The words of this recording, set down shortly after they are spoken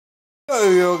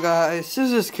Yo guys,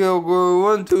 this is Kilgore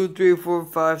 1 2 3 4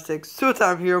 5 6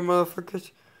 two-time hero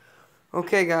motherfuckers.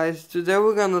 Okay guys, today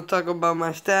we're gonna talk about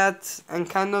my stats and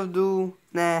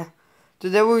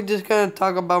today we're just gonna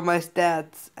talk about my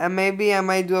stats and maybe I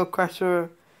might do a Clash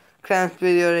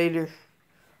video later.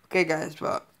 Okay guys,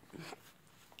 but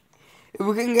if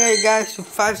we can get guys to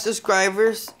 5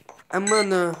 subscribers, I'm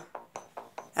gonna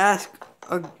ask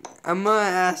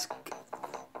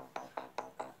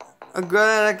a girl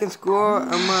that I can score. I'm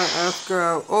gonna ask her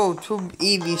out. Oh, 2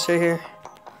 EVs right here.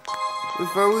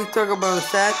 Before we talk about the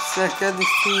stats, let's get these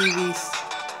 2 EVs.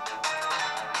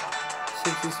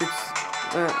 66.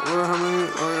 Well, how many?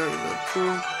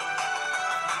 Two.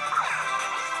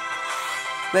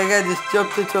 That guy just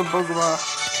jumped into a Pokeball.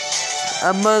 I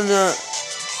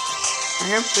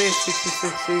can't play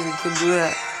 66 so you can do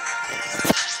that.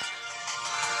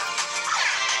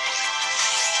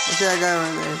 I see I got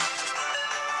one there.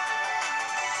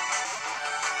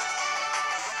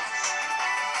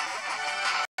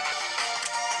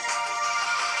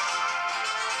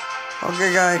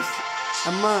 Okay guys,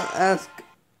 I'm gonna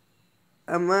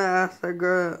ask the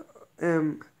girl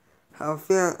how I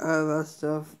feel all that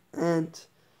stuff, and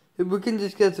if we can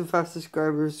just get to 5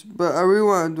 subscribers. But I really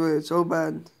want to do it so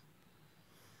bad,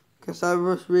 cause I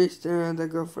was reached the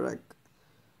girl for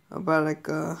about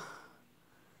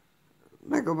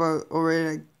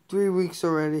 3 weeks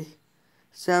already.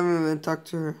 So I haven't even talked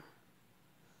to her.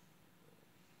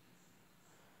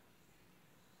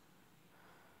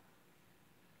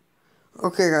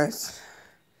 Okay guys,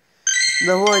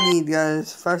 that's what I need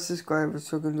guys, 5 subscribers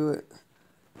so I can do it.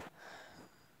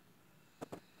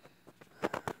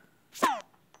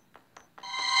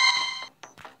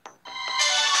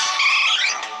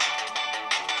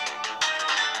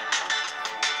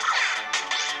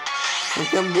 I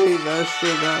can't believe I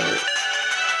still got it.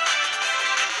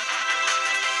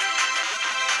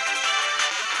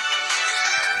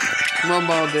 What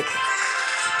about it?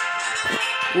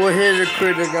 We're here to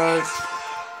critter guys.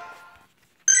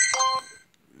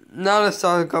 Now let's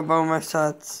talk about my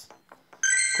stats.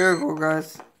 Here we go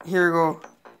guys. Here we go.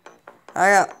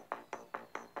 I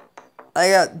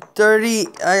got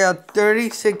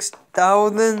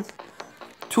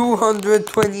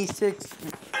 36,226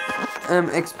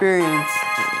 experience.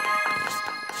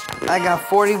 I got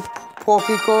 40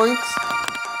 Pokecoins.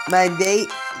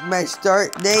 My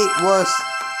start date was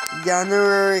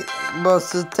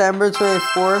September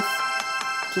 24th,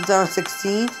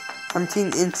 2016. I'm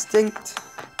Team Instinct.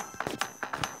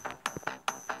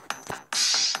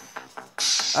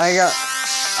 I got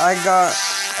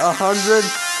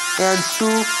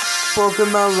 102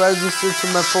 Pokemon registered to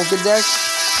my Pokedex.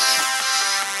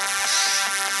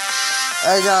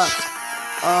 I got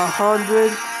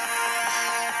 100.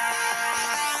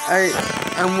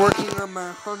 I'm working on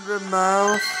my 100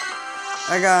 miles.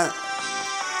 I got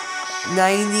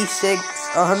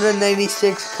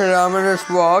 196 kilometers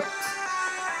walked.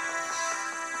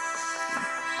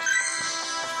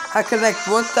 I collect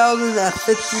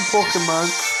 1,050 Pokemon.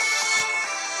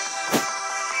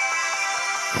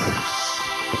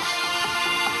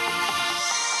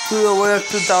 To the way of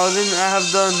 2,000, I have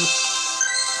done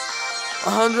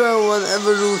 101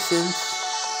 evolutions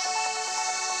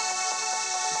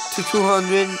to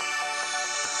 200.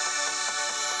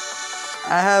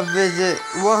 I have visited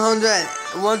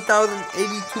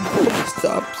 1,082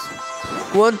 Pokestops.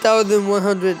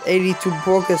 1,182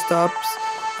 Pokestops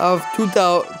of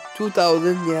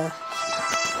 2,000, yeah.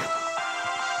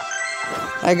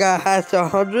 I got hatched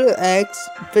 100x,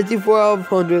 54 out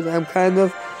of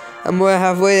 100. I'm more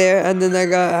halfway there, and then I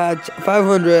got hatched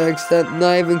 500x. That's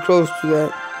not even close to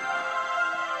that.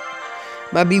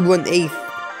 Might be 1/8.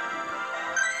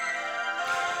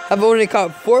 I've only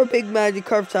caught 4 big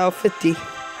Magikarps out of 50.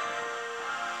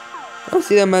 I don't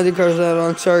see that Magikarps that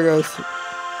long. Sorry guys.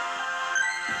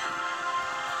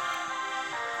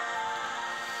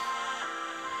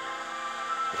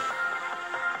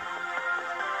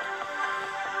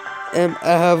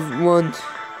 I have won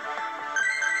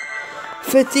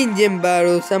 15 gym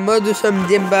battles. I'm gonna do some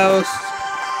gym battles.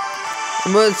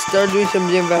 I'm gonna start doing some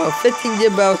gym battles. 15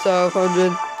 gym battles out of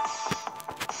 100.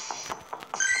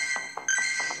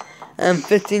 And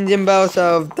 15 gym battles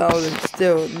out of 1,000.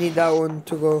 Still need that one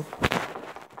to go.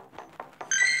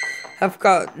 I've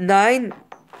got 9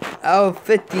 out of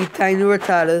 50 tiny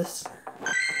Rattatas.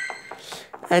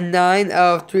 And 9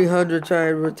 out of 300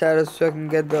 tiny Rattatas so I can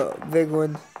get the big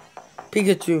one.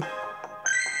 Pikachu.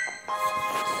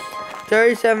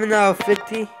 37 out of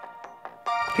 50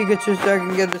 Pikachu so I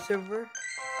can get the silver.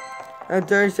 And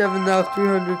 37 out of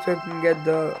 300 so I can get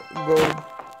the gold.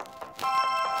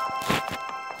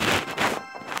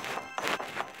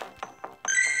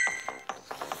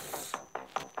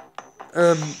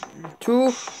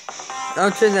 2.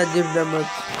 I'll try not give that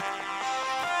much.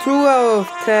 2 out of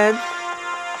 10.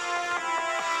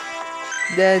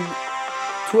 Then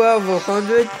 12 of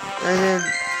 100, and then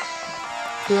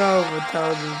 12 of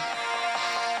 1,000.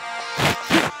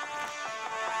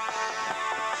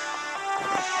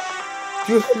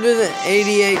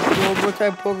 $288 normal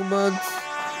type Pokemon.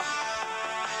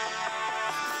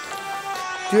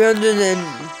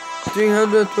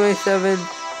 327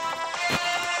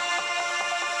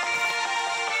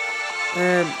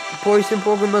 poison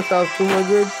Pokemon out of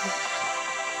 200.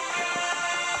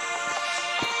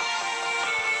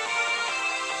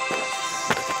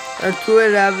 And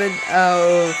 211 out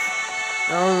of,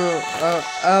 I don't know,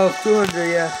 out of 200,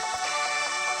 yeah.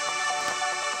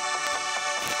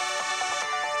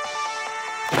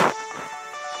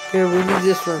 Here, we need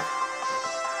this one.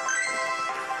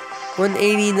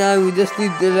 189, we just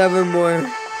need 11 more.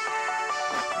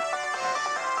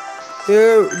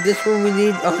 Here, this one we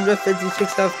need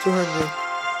 156 out of 200.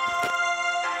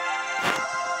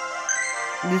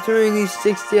 This one we need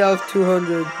 60 out of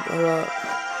 200, a lot.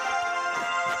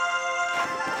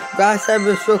 Grass type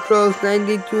is so close,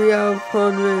 93 out of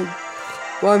 100.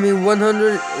 Well, I mean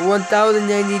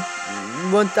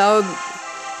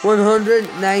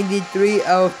 193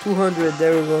 out of 200.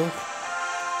 There we go.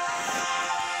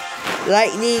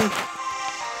 Lightning,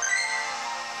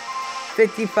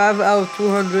 55 out of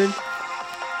 200.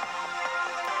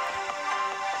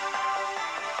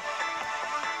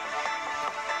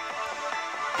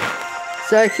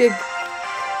 Psychic,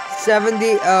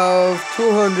 70 out of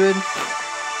 200.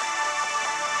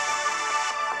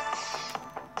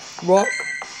 Rock,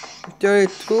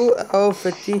 32 out of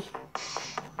 50.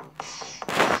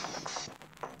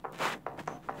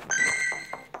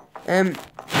 And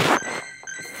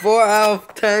 4 out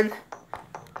of 10.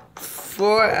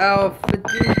 4 out of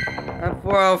 50. And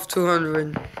 4 out of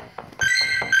 200.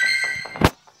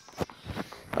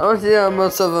 I don't see that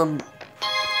much of them.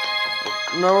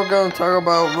 Now we're gonna talk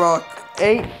about rock.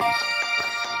 8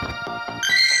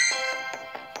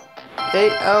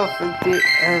 out of 50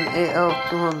 and 8 out of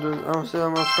 200. I don't see that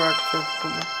much rock.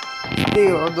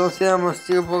 Steel. I don't see that much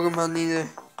steel Pokemon either.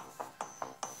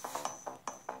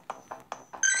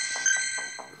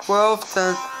 4 out of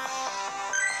 10.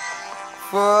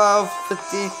 4 out of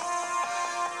 50.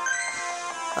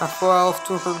 And 4 out of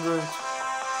 200.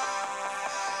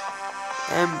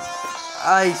 And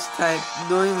ice type.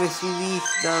 Don't even see these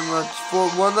that much.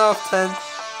 1 out of 10.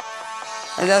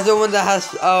 And that's the one that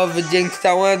has the Jinx.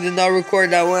 That one I did not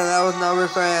record. That one I was not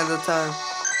recording at the time.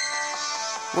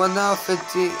 1 out of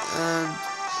 50 and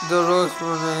the rose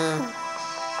one right here.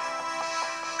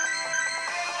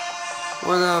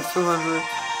 1 out of 200.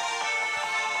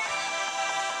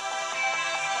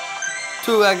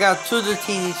 2, I got 2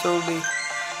 Dratinis only.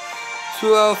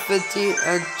 2 out of 50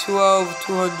 and 2 out of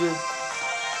 200.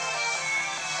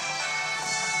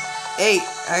 8,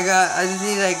 I just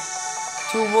need like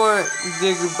 2 more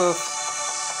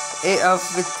Jigglypuffs. 8 out of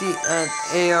 50 and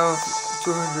 8 out of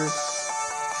 200.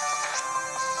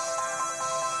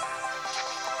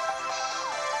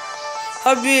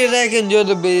 Hope you like and enjoyed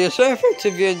the video. So if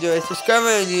you enjoyed, subscribe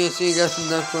and see you guys in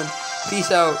the next one.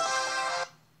 Peace out.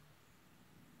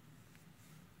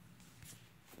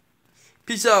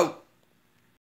 Peace out.